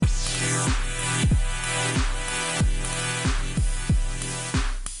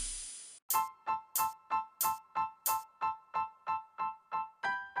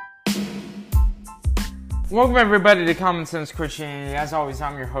Welcome everybody to Common Sense Christianity. As always,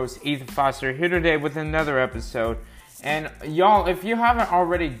 I'm your host, Ethan Foster, here today with another episode. And y'all, if you haven't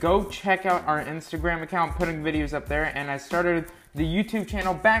already, go check out our Instagram account, putting videos up there. And I started the YouTube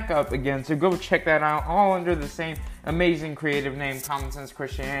channel back up again, so go check that out, all under the same amazing creative name, Common Sense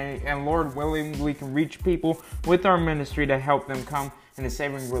Christianity. And Lord willing, we can reach people with our ministry to help them come in a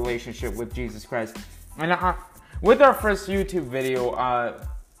saving relationship with Jesus Christ. And with our first YouTube video,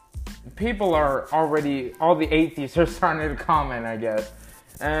 people are already, all the atheists are starting to comment, I guess.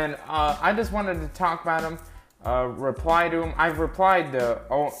 And I just wanted to talk about them, reply to them. I've replied to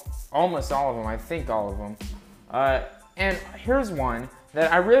almost all of them, I think all of them. And here's one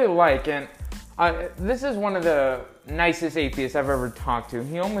that I really like, and this is one of the nicest atheists I've ever talked to.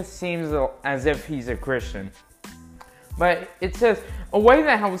 He almost seems as if he's a Christian. But it says, a way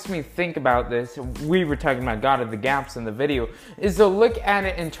that helps me think about this, we were talking about God of the gaps in the video, is to look at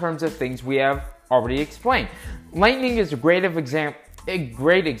it in terms of things we have already explained. Lightning is a great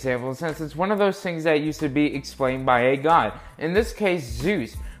example since it's one of those things that used to be explained by a god. In this case,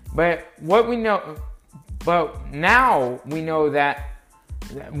 Zeus. But now we know that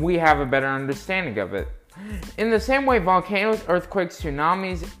we have a better understanding of it. In the same way, volcanoes, earthquakes,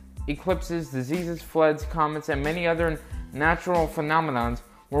 tsunamis, eclipses, diseases, floods, comets, and many other natural phenomenons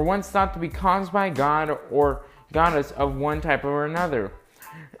were once thought to be caused by God or goddess of one type or another.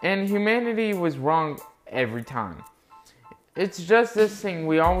 And humanity was wrong every time. It's just this thing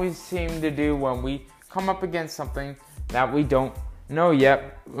we always seem to do when we come up against something that we don't know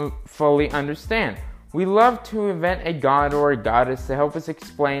yet fully understand. We love to invent a god or a goddess to help us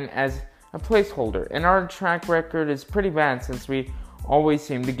explain as a placeholder, and our track record is pretty bad since we always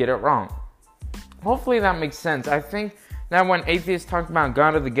seem to get it wrong. Hopefully that makes sense. I think that when atheists talk about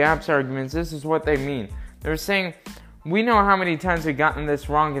God of the gaps arguments, this is what they mean. They're saying, we know how many times we've gotten this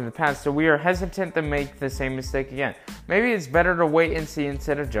wrong in the past, so we are hesitant to make the same mistake again. Maybe it's better to wait and see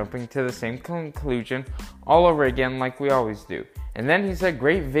instead of jumping to the same conclusion all over again like we always do. And then he said,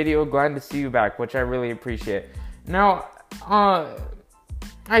 great video, glad to see you back, which I really appreciate. Now, I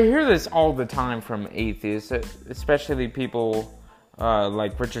hear this all the time from atheists, especially people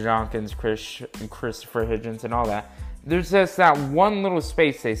like Richard Dawkins, Christopher Hitchens, and all that. There's just that one little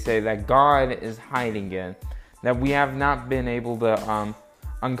space, they say, that God is hiding in, that we have not been able to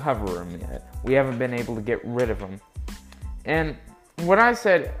uncover him yet. We haven't been able to get rid of him. And what I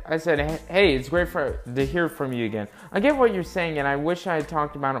said, hey, it's great to hear from you again. I get what you're saying, and I wish I had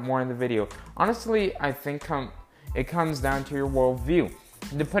talked about it more in the video. Honestly, I think it comes down to your worldview.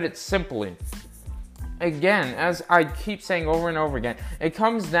 To put it simply, again, as I keep saying over and over again, it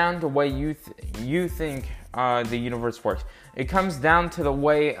comes down to the way you think the universe works. It comes down to the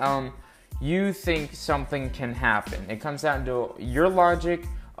way you think something can happen. It comes down to your logic,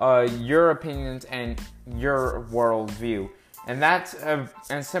 your opinions, and your worldview. And that's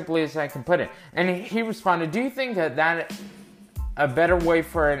as simply as I can put it. And he responded, do you think that a better way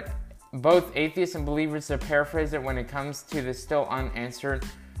for both atheists and believers to paraphrase it when it comes to the still unanswered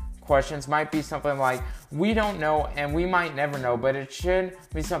questions might be something like, we don't know and we might never know, but it should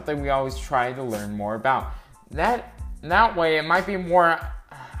be something we always try to learn more about. That way it might be more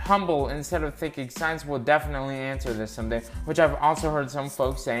humble instead of thinking science will definitely answer this someday, which I've also heard some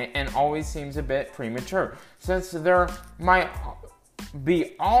folks say, and always seems a bit premature, since there might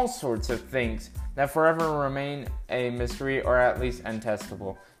be all sorts of things that forever remain a mystery or at least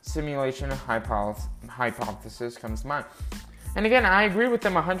untestable. Simulation hypothesis comes to mind. And again, I agree with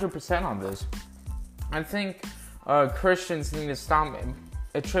them 100% on this. I think Christians need to stop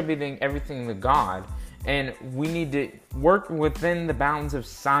attributing everything to God, and we need to work within the bounds of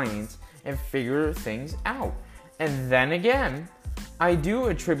science and figure things out. And then again, I do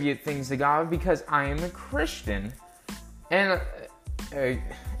attribute things to God because I am a Christian. And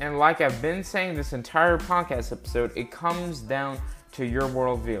like I've been saying this entire podcast episode, it comes down to your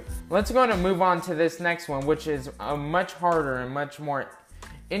worldview. Let's go and move on to this next one, which is a much harder and much more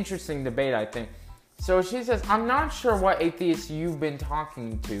interesting debate, I think. So she says, I'm not sure what atheists you've been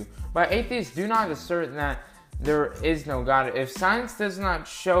talking to, but atheists do not assert that there is no God. If science does not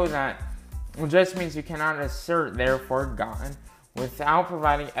show that, it just means you cannot assert, therefore, God without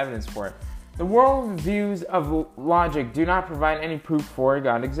providing evidence for it. The worldviews of logic do not provide any proof for a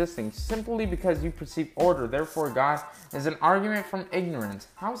God existing, simply because you perceive order. Therefore, God is an argument from ignorance.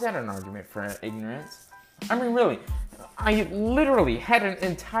 How is that an argument for ignorance? I mean, really, I literally had an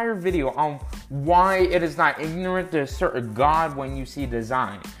entire video on why it is not ignorant to assert a God when you see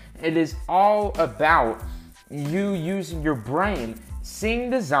design. It is all about you using your brain, seeing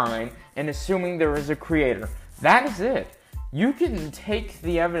design, and assuming there is a creator. That is it. You can take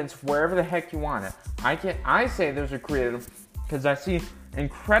the evidence wherever the heck you want it. I say there's a creator because I see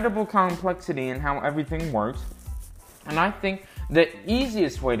incredible complexity in how everything works. And I think the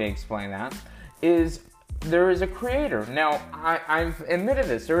easiest way to explain that is there is a creator. Now, I've admitted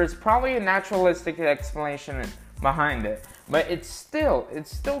this. There is probably a naturalistic explanation behind it. But it still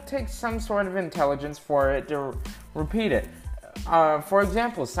takes some sort of intelligence for it to repeat it. For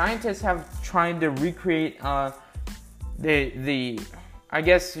example, scientists have tried to recreate the I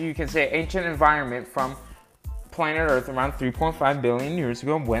guess you can say ancient environment from planet Earth around 3.5 billion years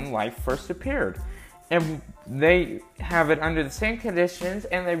ago when life first appeared. And they have it under the same conditions,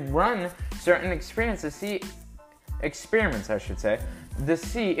 and they run certain experiments to see if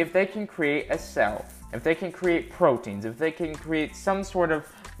they can create a cell, if they can create proteins, if they can create some sort of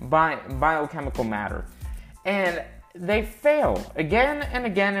biochemical matter. And they fail again and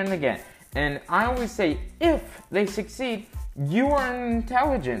again and again. And I always say, if they succeed, you are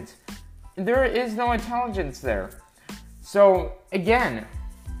intelligent. There is no intelligence there. So again,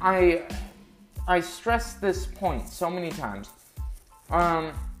 I stress this point so many times.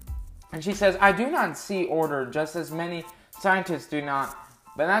 And she says, I do not see order just as many scientists do not,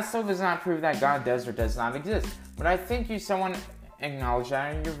 but that still does not prove that God does or does not exist. But I think someone acknowledged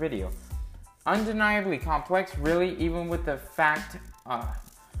that in your video. Undeniably complex, really, even with the fact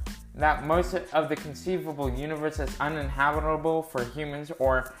that most of the conceivable universe is uninhabitable for humans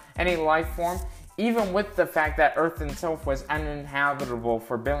or any life form, even with the fact that Earth itself was uninhabitable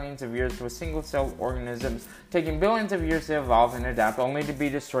for billions of years with single-celled organisms taking billions of years to evolve and adapt, only to be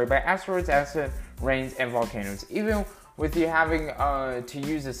destroyed by asteroids, acid rains, and volcanoes. Even with you having to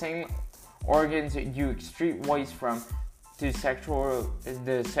use the same organs you excrete waste from to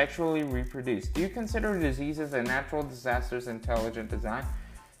sexually reproduce. Do you consider diseases and natural disasters intelligent design?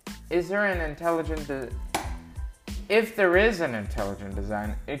 Is there an intelligent If there is an intelligent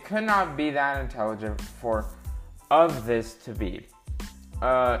design, it could not be that intelligent of this to be.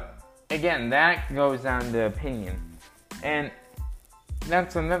 Again, that goes down to opinion. And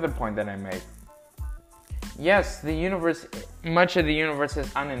that's another point that I make. Yes, much of the universe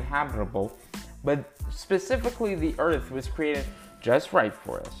is uninhabitable, but specifically the Earth was created just right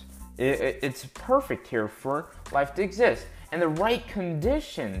for us. It's perfect here for life to exist. And the right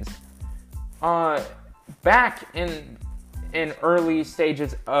conditions back in early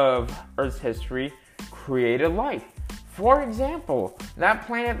stages of Earth's history created life. For example, that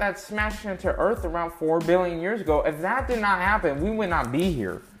planet that smashed into Earth around 4 billion years ago, if that did not happen, we would not be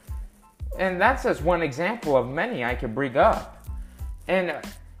here. And that's just one example of many I could bring up. And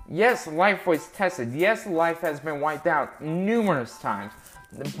yes, life was tested. Yes, life has been wiped out numerous times.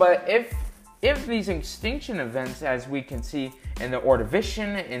 But if these extinction events, as we can see in the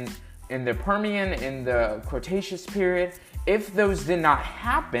Ordovician, in the Permian, in the Cretaceous period, if those did not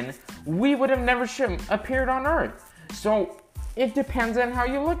happen, we would have never appeared on Earth. So it depends on how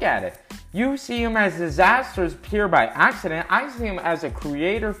you look at it. You see them as disasters pure by accident. I see them as a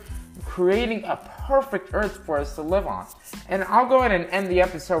creator creating a perfect Earth for us to live on. And I'll go ahead and end the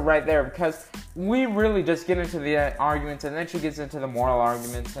episode right there because we really just get into the arguments, and then she gets into the moral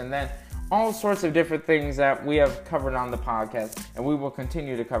arguments, and then all sorts of different things that we have covered on the podcast, and we will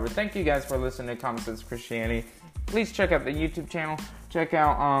continue to cover. Thank you guys for listening to Common Sense Christianity. Please check out the YouTube channel. Check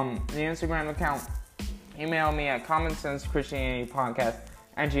out the Instagram account. Email me at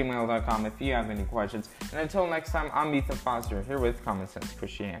commonsense-christianity-podcast@gmail.com if you have any questions. And until next time, I'm Ethan Foster here with Common Sense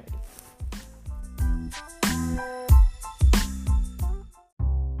Christianity.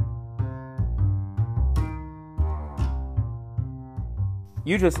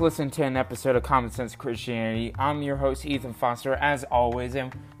 You just listened to an episode of Common Sense Christianity. I'm your host, Ethan Foster, as always,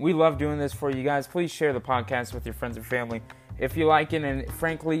 and we love doing this for you guys. Please share the podcast with your friends and family if you like it, and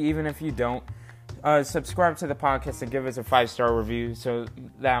frankly, even if you don't, subscribe to the podcast and give us a 5-star review so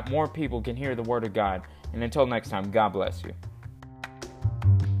that more people can hear the Word of God. And until next time, God bless you.